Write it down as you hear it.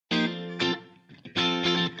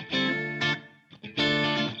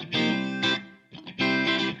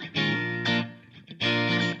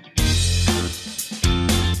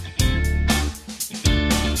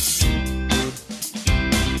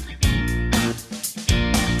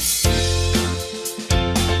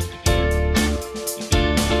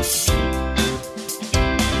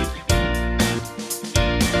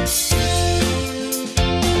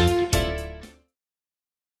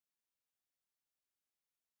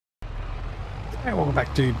And welcome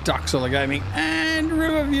back to Duxola Gaming and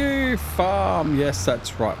Riverview Farm. Yes,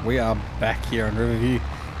 that's right. We are back here on Riverview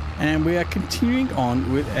and we are continuing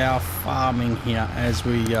on with our farming here as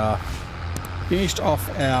we finished off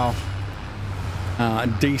our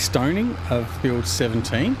de-stoning of field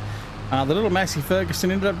 17. The little Massey Ferguson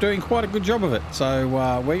ended up doing quite a good job of it. So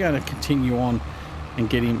we're going to continue on and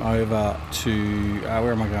get him over to...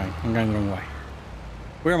 where am I going? I'm going the wrong way.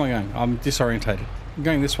 Where am I going? I'm disorientated. I'm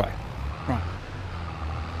going this way. Right.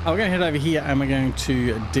 We're going to head over here and we're going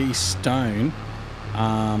to de-stone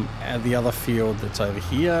the other field that's over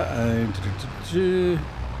here.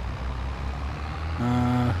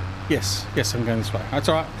 Yes, I'm going this way. That's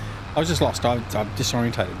all right. I was just lost. I'm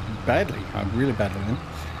disorientated badly. I'm really badly then.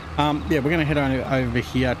 Yeah, we're going to head on over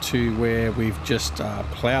here to where we've just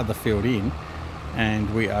ploughed the field in,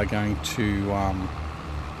 and we are going to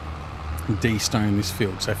de-stone this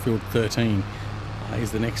field. So field 13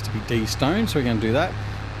 is the next to be de-stoned, so we're going to do that.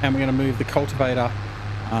 And we're going to move the cultivator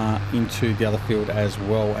into the other field as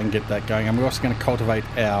well and get that going. And we're also going to cultivate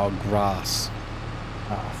our grass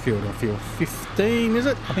field on field 15, is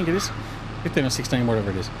it? I think it is. 15 or 16, whatever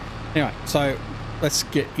it is. Anyway, so let's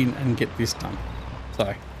get in and get this done.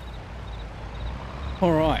 So,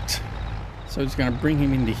 all right. So it's going to bring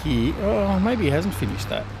him into here. Oh, maybe he hasn't finished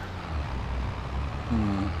that.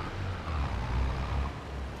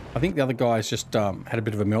 I think the other guy's just had a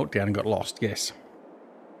bit of a meltdown and got lost. Yes.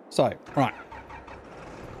 So, right.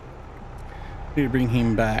 Need to bring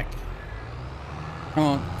him back. Come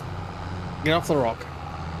on. Get off the rock.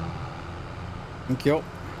 Thank you.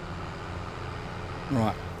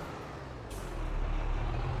 Right.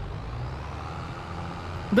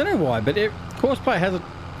 I don't know why, but Courseplay has a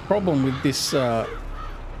problem with this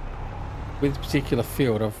particular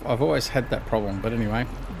field. I've always had that problem, but anyway,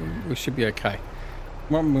 we should be okay.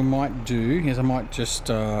 What we might do is I might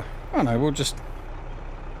just I don't know, we'll just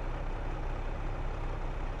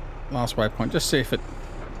last waypoint, just see if it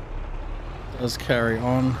does carry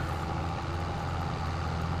on.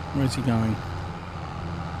 Where's he going?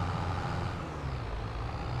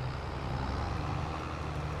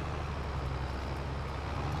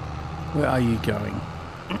 Where are you going?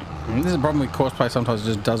 This is a problem with Courseplay. Sometimes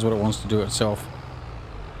it just does what it wants to do itself.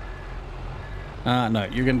 No,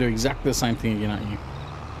 you're going to do exactly the same thing again, aren't you?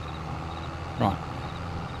 Right.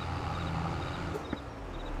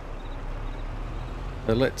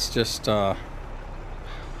 So let's just go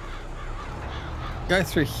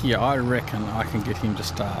through here. I reckon I can get him to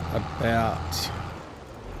start about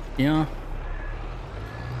here.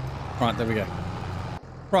 Right, there we go.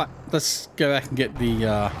 Right, let's go back and get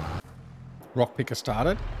the rock picker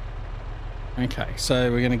started. Okay,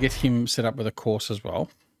 so we're going to get him set up with a course as well.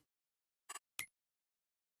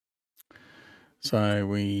 So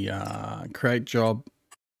we create job.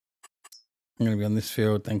 I'm going to be on this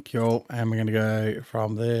field, thank you all. And we're going to go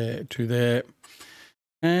from there to there.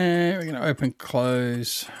 And we're going to open,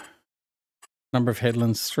 close. Number of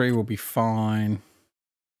headlands, 3 will be fine.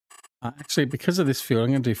 Actually, because of this field,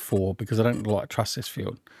 I'm going to do 4 because I don't trust this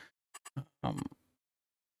field.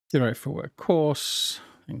 Generate for work course.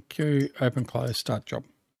 Thank you. Open, close, start job.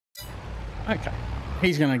 Okay.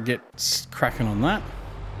 He's going to get cracking on that.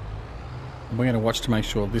 And we're going to watch to make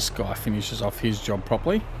sure this guy finishes off his job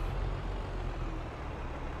properly.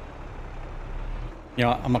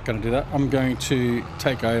 Yeah, I'm not going to do that. I'm going to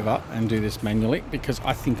take over and do this manually because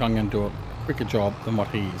I think I'm going to do a quicker job than what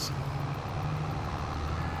he is.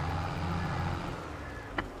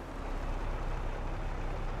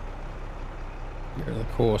 Get rid of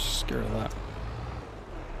the course, get rid of that.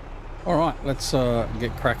 All right, let's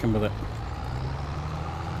get cracking with it.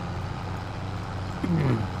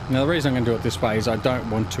 Now, the reason I'm going to do it this way is I don't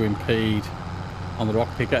want to impede on the rock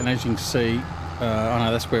picker, and as you can see, I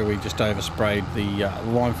know that's where we just oversprayed the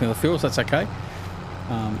line from the field, so that's okay.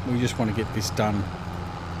 We just want to get this done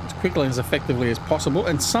as quickly and as effectively as possible,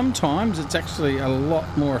 and sometimes it's actually a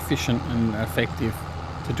lot more efficient and effective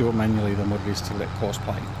to do it manually than what it is to let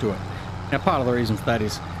Courseplay do it. Now, part of the reason for that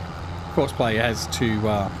is Courseplay has to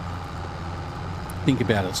think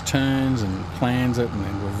about its turns and plans it and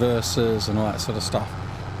then reverses and all that sort of stuff,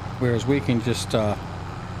 whereas we can just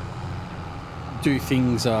do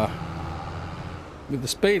things with the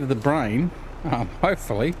speed of the brain,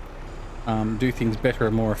 hopefully do things better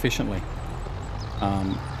and more efficiently.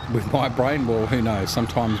 With my brain, well, who knows,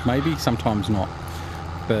 sometimes maybe, sometimes not,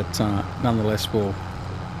 but nonetheless we'll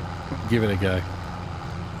give it a go.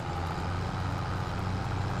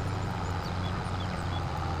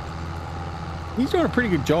 He's doing a pretty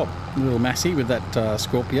good job, little Massey, with that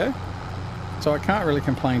Scorpio. So I can't really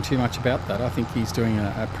complain too much about that. I think he's doing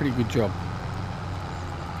a pretty good job.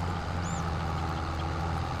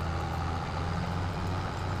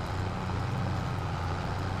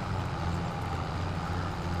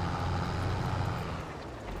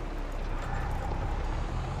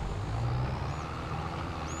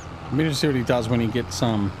 I'm interested to see what he does when he gets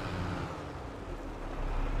through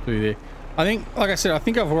there. I think, like I said, I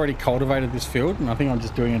think I've already cultivated this field, and I think I'm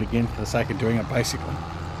just doing it again for the sake of doing it, basically.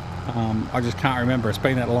 I just can't remember. It's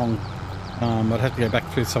been that long. I'd have to go back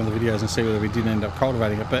through some of the videos and see whether we did end up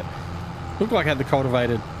cultivating it, but it looked like it had the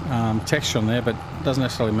cultivated texture on there, but it doesn't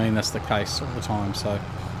necessarily mean that's the case all the time. So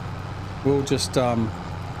we'll just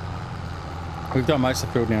we've done most of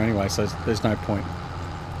the field now anyway, so there's no point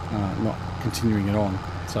not continuing it on.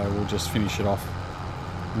 So we'll just finish it off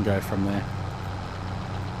and go from there.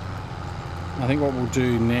 I think what we'll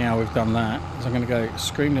do now we've done that is I'm going to go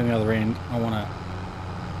scream down the other end. I want to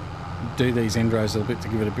do these end rows a little bit to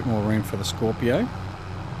give it a bit more room for the Scorpio,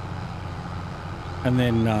 and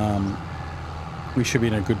then we should be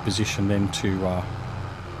in a good position then to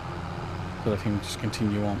let him just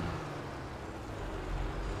continue on.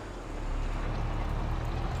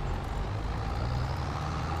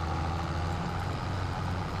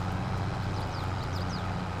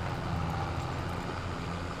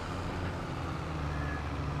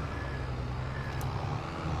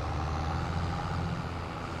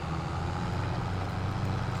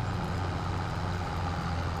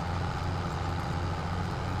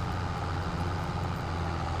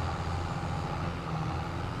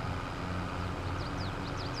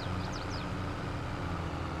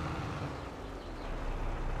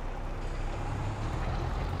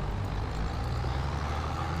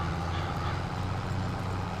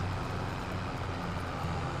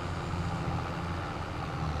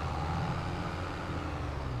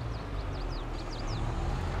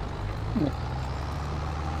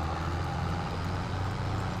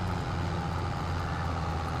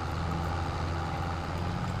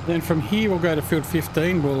 Then from here we'll go to field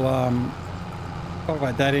 15. We'll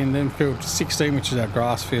cultivate that in. Then field 16, which is our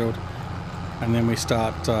grass field, and then we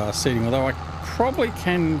start seeding. Although I probably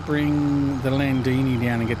can bring the Landini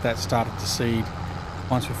down and get that started to seed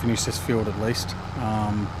once we finish this field at least.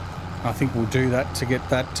 I think we'll do that to get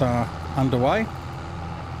that underway.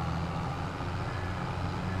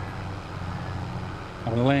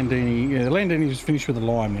 The Landini, yeah, the Landini is finished with the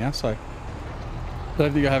lime now, so I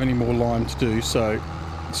don't think I have any more lime to do, so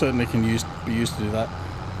certainly can be used to do that.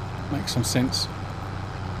 Makes some sense.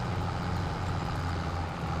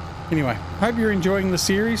 Anyway, hope you're enjoying the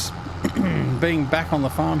series. Being back on the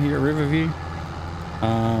farm here at Riverview,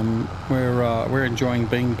 we're enjoying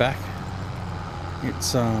being back.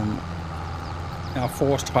 It's our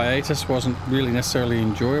forced hiatus wasn't really necessarily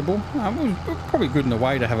enjoyable. It was probably good in a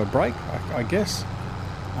way to have a break, I guess.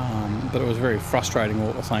 But it was very frustrating all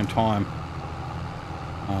at the same time,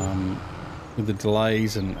 with the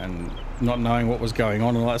delays and not knowing what was going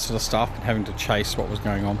on and all that sort of stuff, and having to chase what was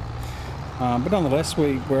going on. But nonetheless,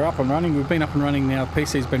 we're up and running. We've been up and running now.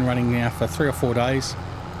 PC's been running now for 3 or 4 days,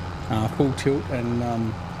 full tilt,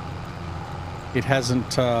 and it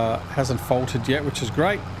hasn't faltered yet, which is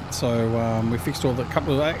great. So we fixed all the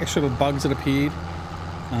couple of extra little bugs that appeared.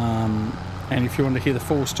 And if you want to hear the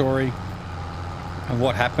full story of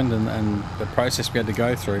what happened and the process we had to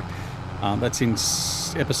go through, that's in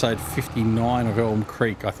episode 59 of Elm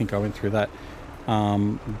Creek. I think I went through that.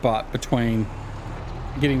 But between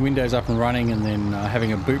getting Windows up and running and then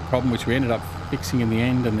having a boot problem, which we ended up fixing in the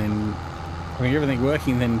end, and then having everything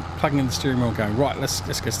working, then plugging in the steering wheel and going, right, let's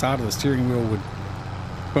get started. The steering wheel would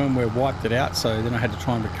firmware wiped it out, so then I had to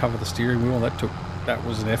try and recover the steering wheel. That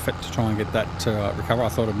was an effort to try and get that to recover. I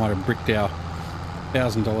thought it might have bricked our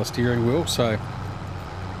 $1,000 steering wheel. So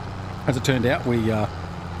as it turned out, we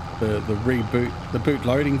the boot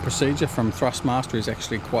loading procedure from Thrustmaster is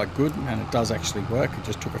actually quite good, and it does actually work. It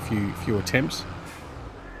just took a few attempts,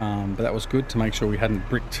 but that was good to make sure we hadn't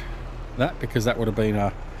bricked that, because that would have been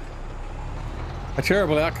a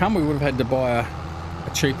terrible outcome. We would have had to buy a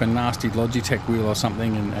cheap and nasty Logitech wheel or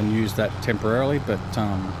something and use that temporarily, but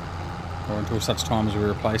or until such time as we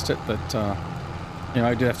replaced it. But you know,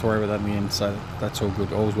 I did have to worry about that in the end, so that's all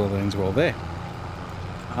good. All's well that ends well there.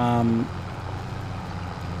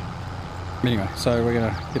 Anyway, so we're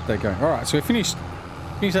gonna get that going. All right, so we finish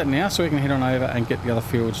that now, so we can head on over and get the other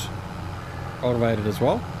fields cultivated as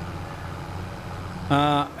well.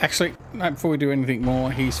 Actually, no, before we do anything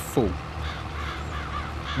more, he's full.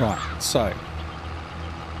 Right, so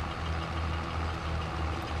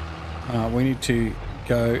we need to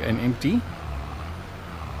go and empty,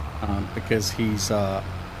 because he's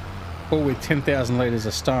full with 10,000 litres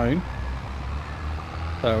of stone.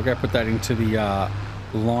 So we'll go put that into the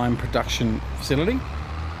lime production facility,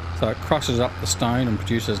 so it crushes up the stone and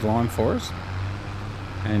produces lime for us,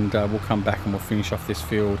 and we'll come back and we'll finish off this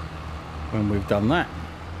field when we've done that.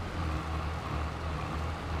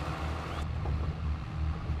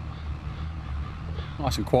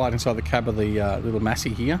 nice and quiet inside the cab of the little Massey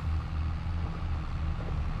here.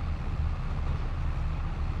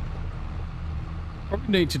 Probably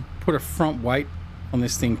need to put a front weight on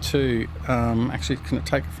this thing too. Actually, can it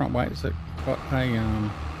take a front weight? Has it got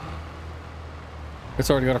a... It's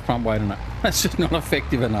already got a front weight on it. That's just not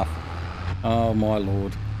effective enough. Oh my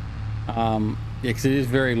lord. Yeah, because it is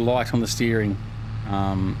very light on the steering.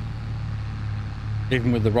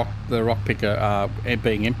 Even with the rock picker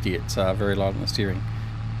being empty, it's very light on the steering.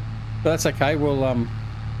 But that's okay. We'll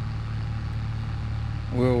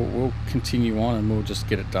continue on and we'll just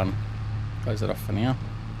get it done. Close that off for now.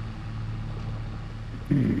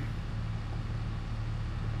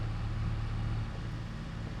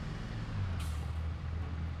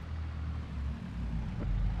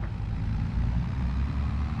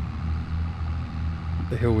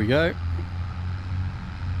 The hill we go.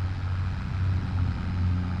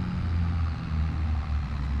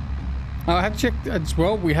 Oh, I have checked as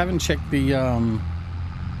well. We haven't checked the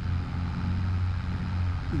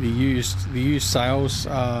used sales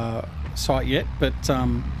site yet, but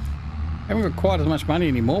haven't got quite as much money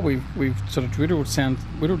anymore. We've sort of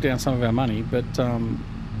whittled down some of our money, but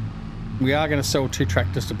we are going to sell 2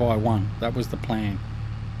 tractors to buy 1. That was the plan.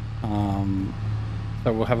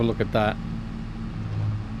 So we'll have a look at that.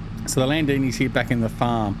 So the Landini's here back in the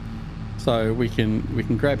farm, so we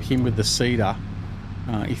can grab him with the seeder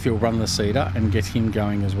if he'll run the seeder and get him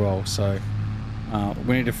going as well. So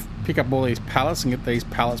we need to pick up all these pallets and get these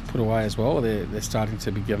pallets put away as well. They're starting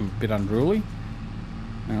to become a bit unruly.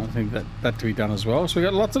 I think that to be done as well. So we've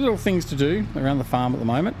got lots of little things to do around the farm at the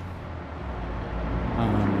moment.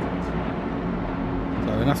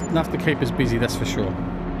 So enough to keep us busy, that's for sure.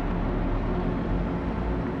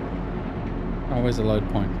 Oh, where's the load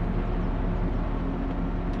point?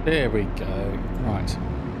 There we go. Right.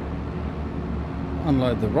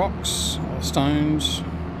 Unload the rocks, stones.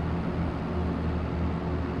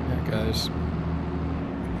 There it goes.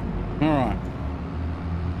 Alright.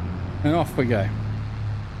 And off we go.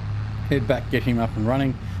 Head back, get him up and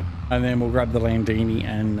running, and then we'll grab the Landini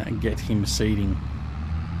and get him seeding.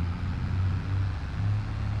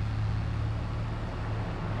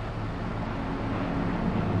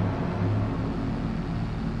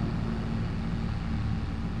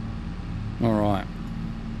 Alright.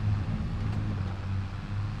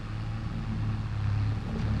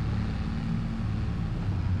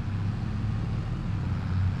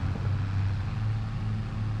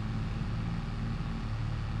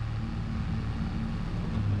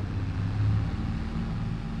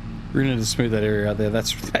 We're going to smooth that area out there.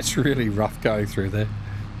 That's really rough going through there.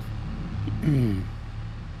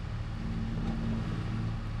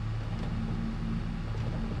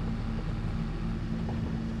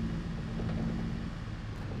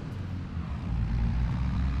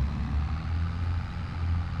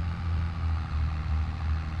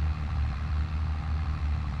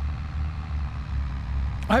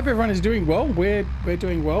 I hope everyone is doing well. We're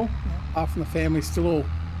doing well. Apart from the family still all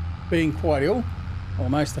being quite ill. Or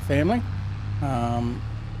most of the family,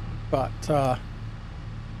 but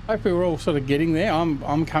hopefully we're all sort of getting there.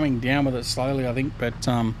 I'm coming down with it slowly, I think, but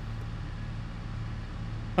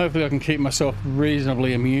hopefully I can keep myself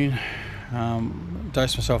reasonably immune,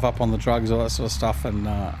 dose myself up on the drugs, all that sort of stuff, and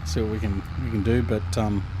see what we can do. But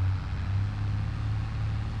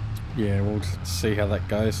yeah, we'll just see how that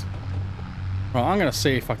goes. Right, I'm going to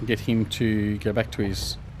see if I can get him to go back to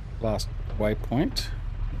his last waypoint.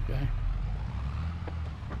 Okay.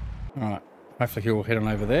 Alright, hopefully he'll head on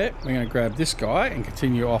over there. We're going to grab this guy and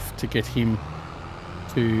continue off to get him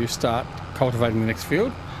to start cultivating the next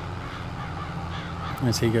field.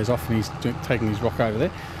 As he goes off and he's taking his rock over there.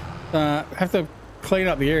 Have to clean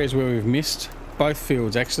up the areas where we've missed. Both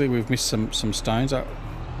fields, actually, we've missed some stones. I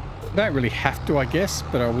don't really have to, I guess,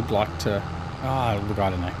 but I would like to... look, I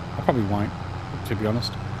don't know. I probably won't, to be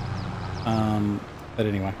honest. But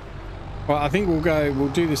anyway. Well, I think we'll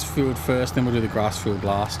do this field first, then we'll do the grass field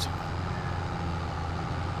last.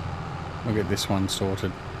 We'll get this one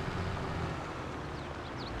sorted.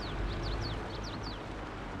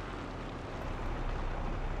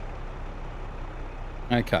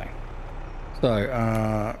 Okay.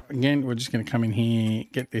 So, again, we're just going to come in here,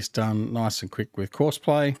 get this done nice and quick with course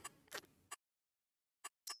play.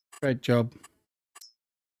 Great job.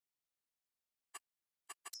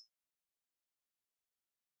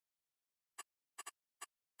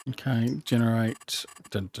 Okay, generate.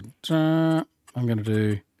 Dun, dun, dun. I'm going to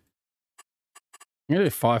do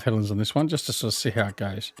 5 headlands on this one just to sort of see how it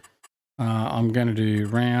goes. I'm going to do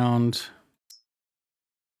round.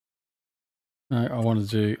 No, I want to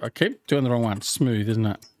do. I keep doing the wrong one. Smooth, isn't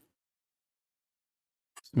it?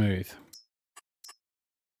 Smooth.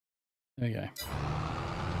 There you go.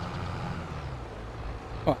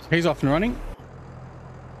 Right, he's off and running.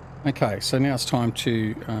 Okay, so now it's time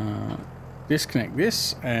to disconnect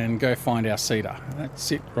this and go find our seeder.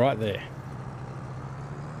 That's it right there.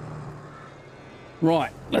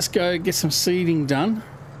 Right, let's go get some seeding done.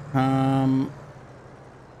 I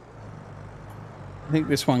think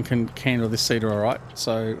this one can handle this seeder all right,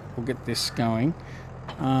 so we'll get this going.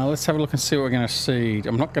 Let's have a look and see what we're going to seed.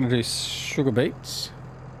 I'm not going to do sugar beets.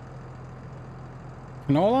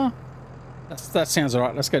 Canola? That sounds all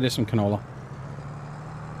right. Let's go do some canola.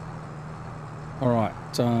 All right,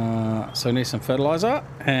 so we need some fertilizer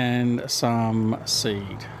and some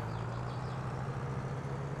seed.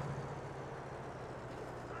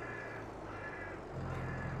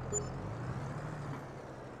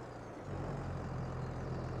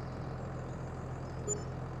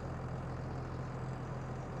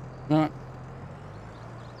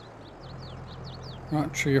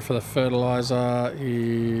 Right, trigger for the fertilizer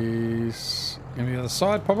is going to be the other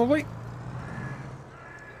side, probably.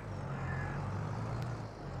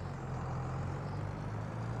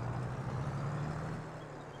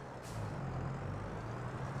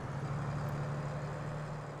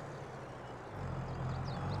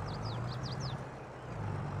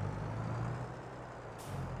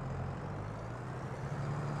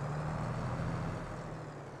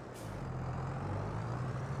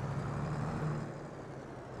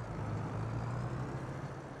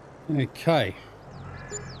 Okay,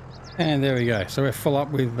 and there we go. So we're full up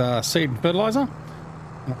with seed and fertilizer.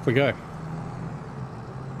 Off we go.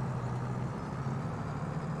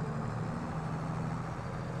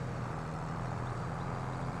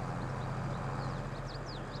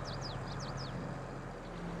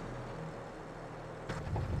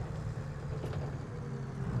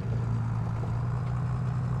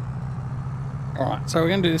 All right, so we're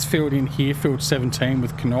going to do this field in here, field 17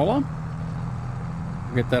 with canola.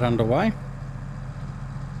 Get that underway.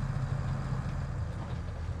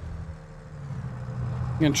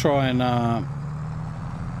 I'm going to try and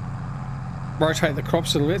rotate the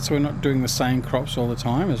crops a little bit so we're not doing the same crops all the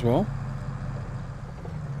time as well.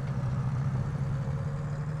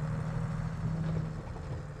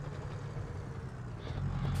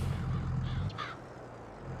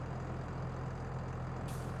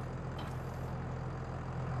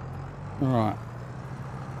 All right.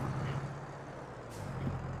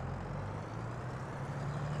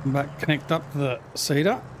 Back, connect up the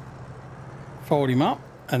seeder, fold him up,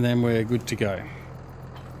 and then we're good to go.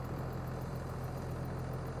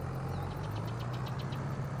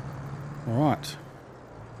 All right.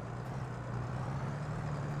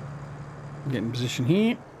 Get in position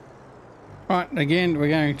here. All right, again, we're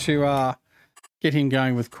going to get him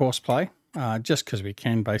going with course play, just because we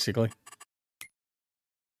can, basically.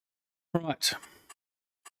 Right.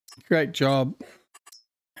 Great job.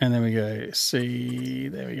 And then we go, see,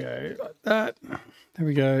 there we go, like that. There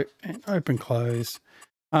we go, and open, close.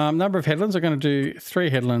 Number of headlands, I'm going to do 3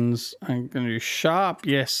 headlands. I'm going to do sharp,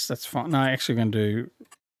 yes, that's fine. No, actually I'm going to do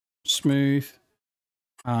smooth.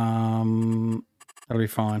 That'll be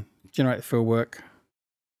fine. Generate the fill work.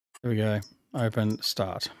 There we go, open,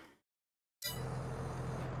 start.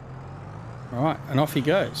 All right, and off he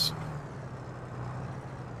goes.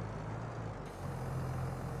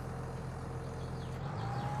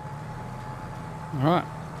 All right,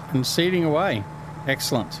 and seeding away.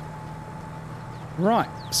 Excellent. Right,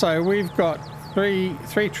 so we've got three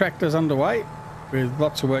tractors underway with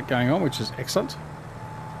lots of work going on, which is excellent.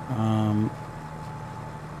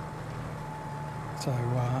 So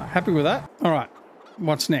happy with that. All right,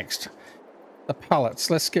 what's next? The pallets.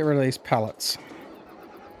 Let's get rid of these pallets.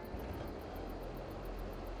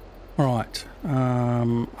 All right.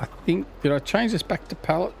 I think, did I change this back to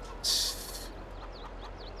pallets?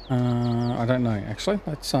 I don't know, actually.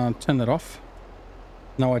 Let's turn that off.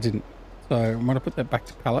 No, I didn't. So I'm going to put that back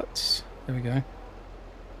to pallets. There we go.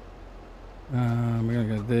 We're going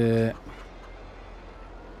to go there.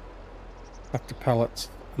 Back to pallets.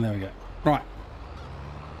 And there we go. Right.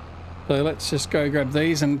 So let's just go grab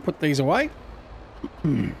these and put these away.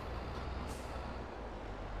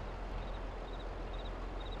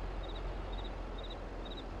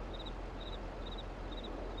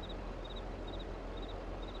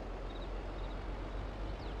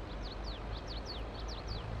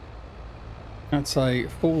 That's a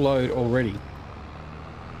full load already.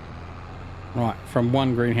 Right, from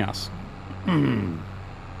one greenhouse.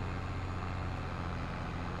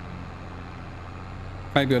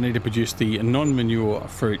 Maybe I need to produce the non-manure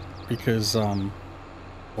fruit because, or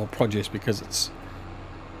produce, because it's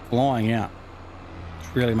flying out.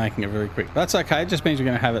 It's really making it very quick. That's okay, it just means we're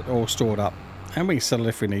going to have it all stored up. And we can sell it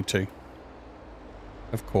if we need to.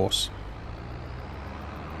 of course.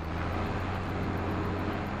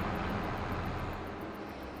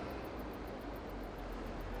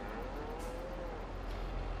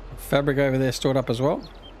 Fabric over there stored up as well.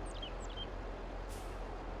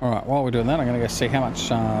 Alright, while we're doing that, I'm going to go see how much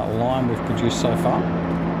lime we've produced so far.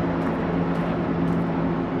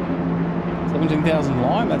 17,000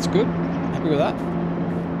 lime, that's good. Happy with that.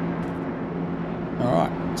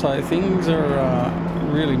 Alright, so things are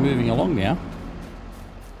really moving along now.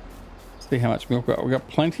 See how much milk we've got. We've got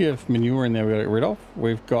plenty of manure in there we've got to get rid of.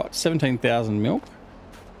 We've got 17,000 milk.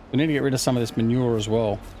 We need to get rid of some of this manure as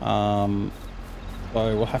well.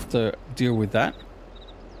 So we'll have to deal with that.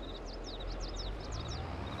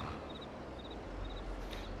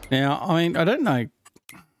 Now, I mean, I don't know.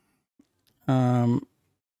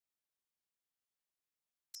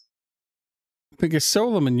 We can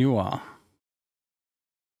sell the manure.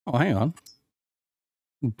 Oh, hang on.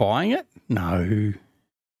 Buying it? No.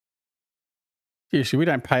 Seriously, we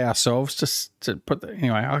don't pay ourselves to put the...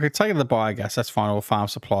 Anyway, I could take it to the biogas. That's fine. Or farm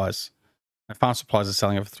supplies. Farm supplies are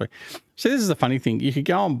selling it for 3. So this is the funny thing. You could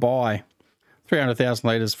go and buy 300,000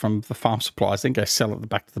 litres from the farm supplies, then go sell it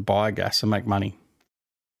back to the biogas and make money.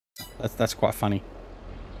 That's quite funny.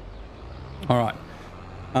 All right.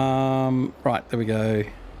 Right, there we go.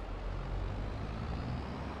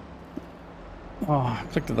 Oh, I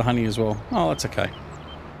clicked at the honey as well. Oh, that's okay.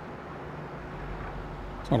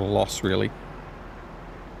 It's not a loss, really.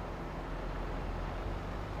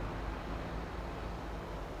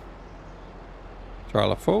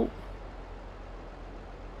 Trailer full.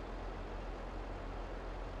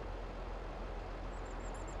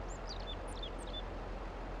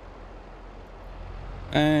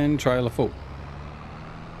 And trailer full.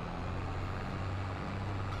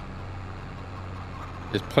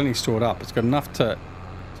 There's plenty stored up. It's got enough to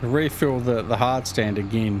refill the hard stand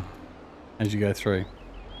again as you go through.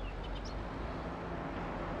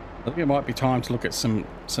 I think it might be time to look at some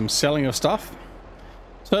selling of stuff.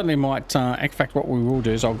 Certainly might, in fact, what we will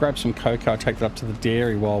do is I'll grab some cocoa, take that up to the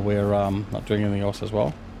dairy while we're not doing anything else as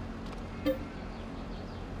well.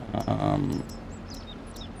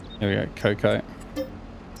 There we go, cocoa.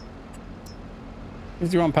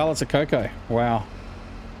 51 pallets of cocoa. Wow.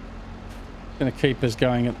 Going to keep us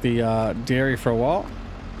going at the dairy for a while.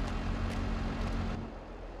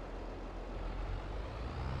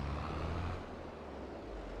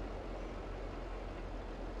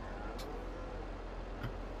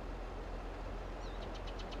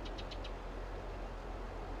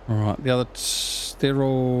 All right, the other, they're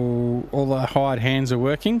all the hired hands are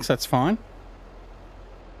working, so that's fine.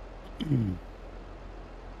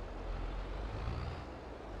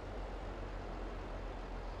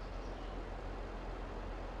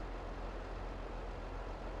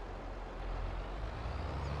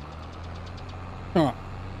 All right.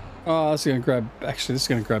 Oh, I was going to grab. Actually, this is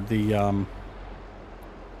going to grab the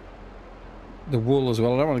wool as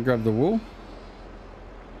well. I don't want to grab the wool,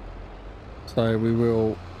 so we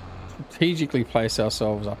will strategically place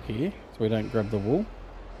ourselves up here so we don't grab the wool.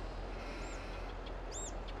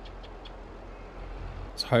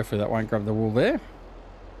 So hopefully that won't grab the wool there.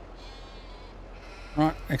 All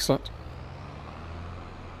right, excellent.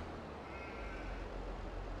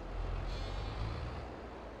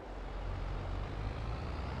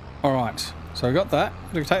 All right, so we got that.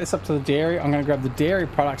 We'll take this up to the dairy. I'm going to grab the dairy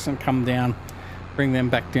products and come down, bring them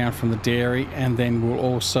back down from the dairy, and then we'll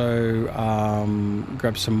also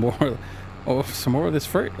grab some more of this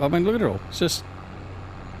fruit. I mean, look at it all. It's just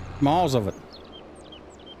miles of it.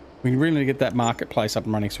 We really need to get that marketplace up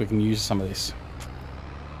and running so we can use some of this.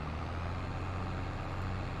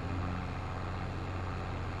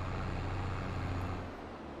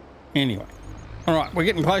 Anyway, all right, we're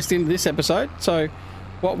getting close to the end of this episode, so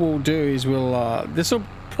what we'll do is we'll this will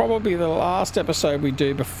probably be the last episode we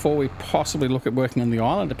do before we possibly look at working on the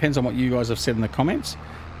island. Depends on what you guys have said in the comments.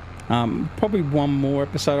 Probably one more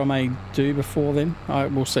episode I may do before then.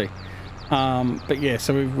 We'll see. But yeah,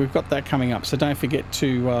 so we've got that coming up. So don't forget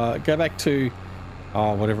to go back to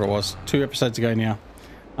whatever it was, 2 episodes ago now.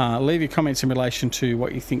 Leave your comments in relation to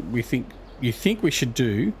what you think we should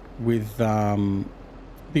do with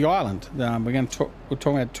the island. We're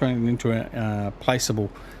talking about turning it into a placeable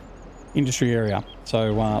industry area.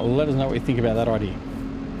 So let us know what you think about that idea.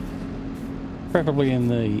 Preferably in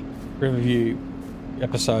the Riverview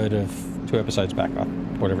episode of 2 episodes back,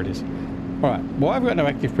 whatever it is. All right, why have we got no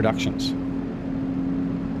active productions?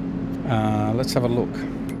 Let's have a look.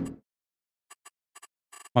 Am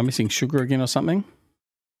I missing sugar again or something?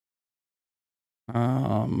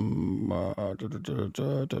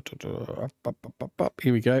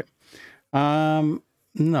 Here we go.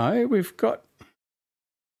 No, we've got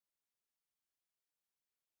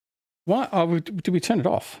Why? Oh, did we turn it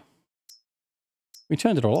off? We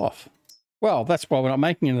turned it all off. Well, that's why we're not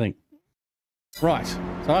making anything. Right.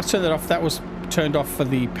 So I turned it off. That was turned off for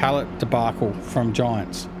the pallet debacle from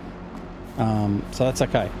Giants. So that's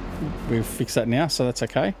okay. We've fixed that now, so that's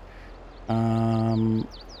okay. I'm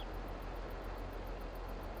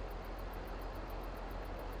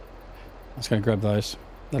just going to grab those.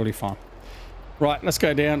 That'll be fine. Right, let's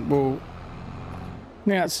go down. Now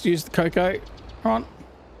let's use the cocoa. Come on.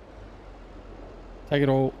 Take it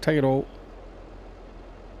all. Take it all.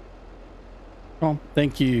 Come on.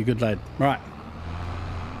 Thank you. Good lad. Right.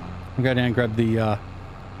 I'll go down and grab the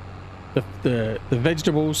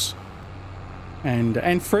vegetables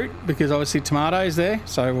and fruit, because obviously tomato is there.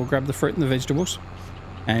 So we'll grab the fruit and the vegetables,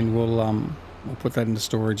 and we'll put that into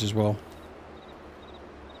storage as well.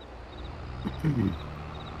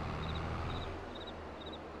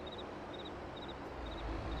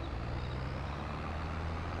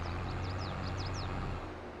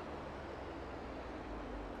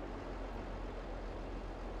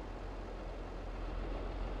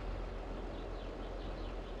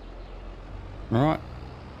 All right.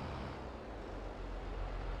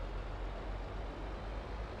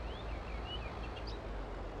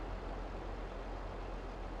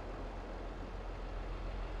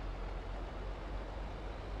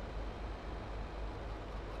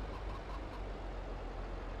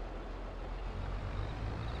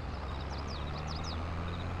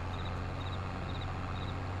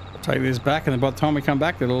 Take this back, and then by the time we come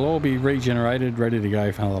back, it'll all be regenerated, ready to go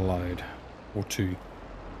for another load or two.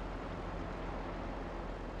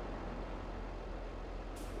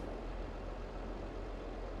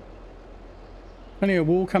 Plenty of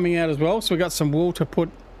wool coming out as well, so we got some wool to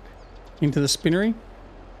put into the spinnery.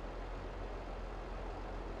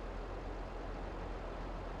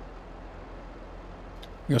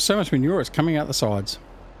 We got so much manure, it's coming out the sides.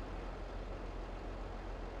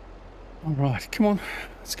 All right, come on,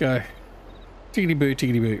 let's go. Tickety boo,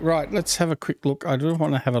 tickety boo. Right, let's have a quick look. I do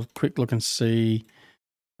want to have a quick look and see.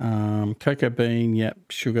 Cocoa bean, yep,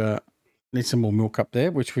 sugar. Need some more milk up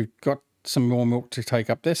there, which we've got some more milk to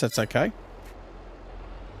take up there, so that's okay.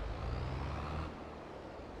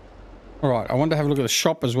 All right, I want to have a look at the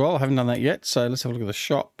shop as well. I haven't done that yet, so let's have a look at the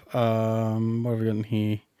shop. What have we got in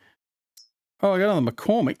here? Oh, I got on the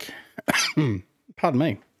McCormick. Pardon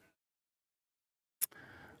me.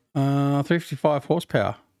 355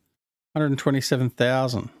 horsepower,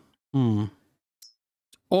 127,000.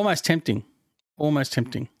 Almost tempting. Almost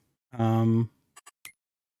tempting. What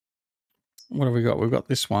have we got? We've got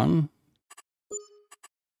this one.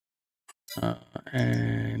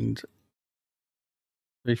 And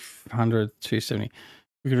 300, 270.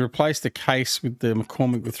 We could replace the case with the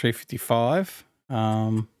McCormick with 355.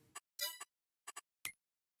 How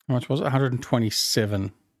much was it?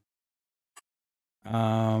 127.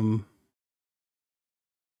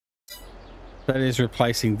 That is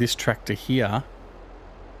replacing this tractor here.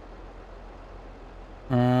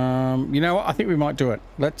 You know what? I think we might do it.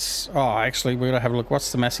 Let's... Oh, actually, we're going to have a look.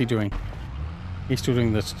 What's the Massey doing? He's still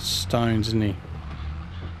doing the stones, isn't he?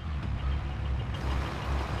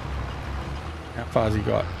 How far has he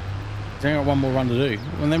got? He's only got one more run to do.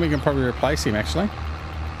 And then we can probably replace him, actually.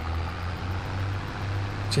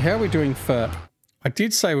 So how are we doing for... I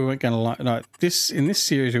did say we weren't going to... No, in this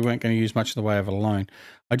series, we weren't going to use much in the way of a loan.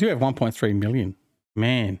 I do have 1.3 million.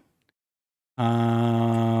 Man.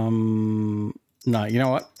 No, you know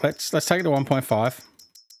what? Let's take it to 1.5.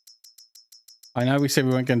 I know we said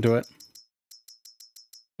we weren't going to do it,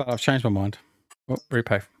 but I've changed my mind. Oh,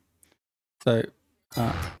 repay. So,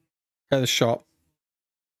 go to the shop.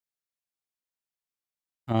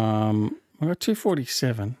 I've got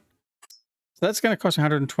 247. So that's going to cost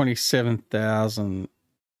 127,000.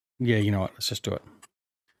 Yeah, you know what? Let's just do it.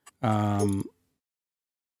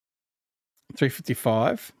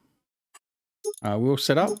 355. Wheel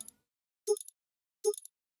set up.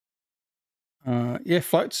 Yeah,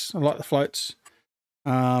 floats. I like the floats.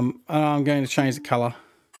 I'm going to change the color.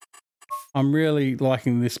 I'm really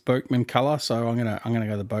liking this Boatman color, so I'm gonna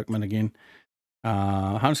go the Boatman again.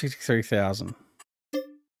 163,000.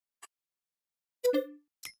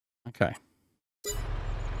 Okay.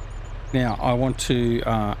 Now I want to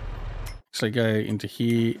actually go into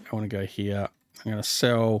here. I want to go here. I'm going to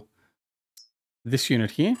sell this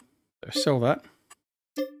unit here. So sell that.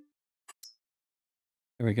 There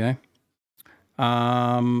we go.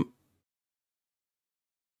 All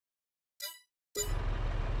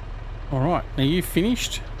right, now you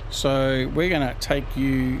finished. So we're going to take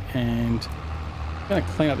you and I'm going to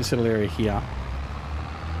clean up this little area here.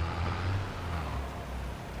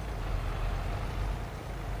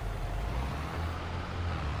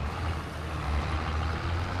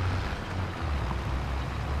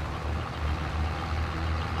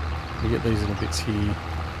 get these little bits here.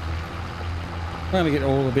 I don't get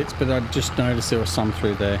all the bits, but I just noticed there was some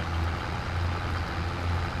through there.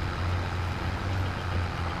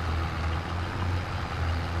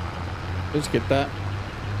 Let's get that.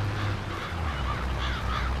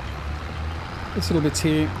 This little bit's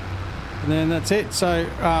here, and then that's it. So,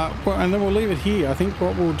 and then we'll leave it here. I think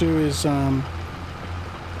what we'll do is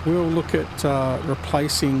we'll look at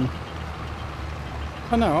replacing.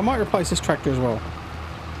 Oh no, I might replace this tractor as well.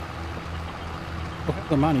 We'll have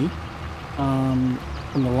the money from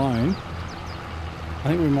the loan. I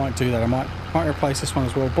think we might do that. I might replace this one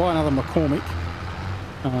as well. Buy another McCormick.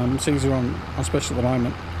 Things are on special at the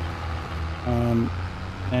moment,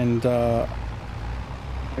 and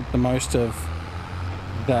make the most of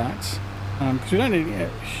that, because we don't need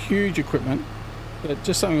huge equipment, but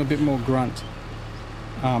just something a bit more grunt.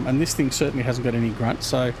 And this thing certainly hasn't got any grunt,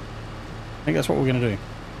 so I think that's what we're going to do.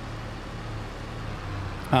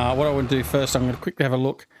 What I want to do first, I'm going to quickly have a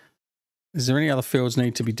look. Is there any other fields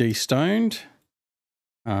need to be destoned?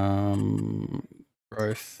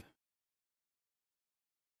 Growth.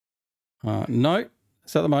 No.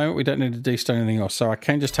 So at the moment we don't need to destone anything else. So I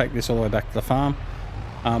can just take this all the way back to the farm.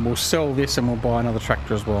 We'll sell this and we'll buy another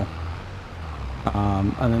tractor as well.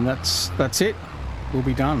 And then that's it. We'll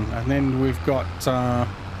be done. And then we've got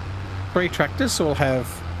 3 tractors. So we'll have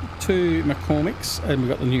 2 McCormicks and we've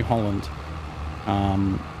got the New Holland.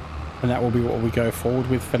 And that will be what we go forward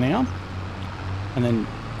with for now. And then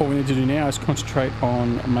what we need to do now is concentrate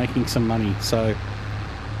on making some money. So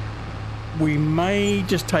we may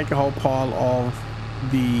just take a whole pile of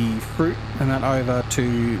the fruit and that over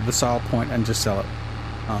to the sale point and just sell it,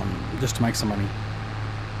 just to make some money.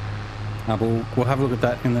 We'll have a look at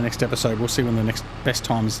that in the next episode. We'll see when the next best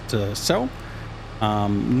time is to sell.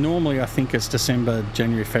 Normally I think it's December,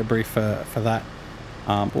 January, February for that.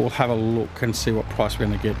 We'll have a look and see what price we're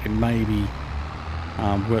going to get. It may be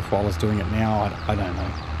worthwhile as doing it now. I don't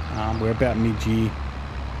know. We're about mid-year,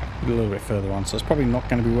 a little bit further on, so it's probably not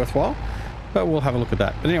going to be worthwhile, but we'll have a look at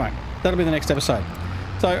that. But anyway, that'll be the next episode.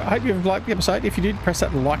 So I hope you've liked the episode. If you did, press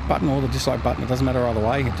that like button or the dislike button. It doesn't matter either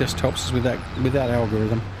way. It just helps us with that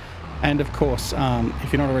algorithm. And of course,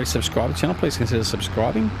 if you're not already subscribed to the channel, please consider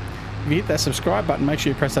subscribing. If you hit that subscribe button, make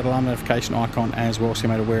sure you press that alarm notification icon as well, so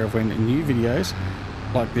you're made aware of when new videos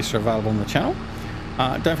like this are available on the channel.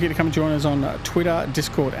 Don't forget to come and join us on Twitter,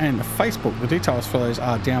 Discord and Facebook. The details for those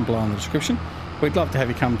are down below in the description. We'd love to have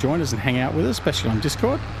you come join us and hang out with us, especially on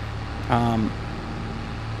Discord.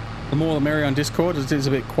 The more the merrier on Discord. It is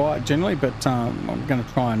a bit quiet generally, but I'm going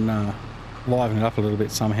to try and liven it up a little bit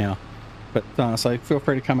somehow. But so feel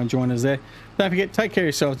free to come and join us there. Don't forget, take care of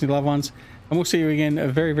yourselves and your loved ones, and we'll see you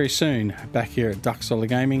again very, very soon back here at Duck Solar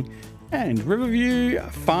Gaming and Riverview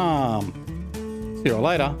Farm. See you all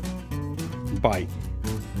later. Bye.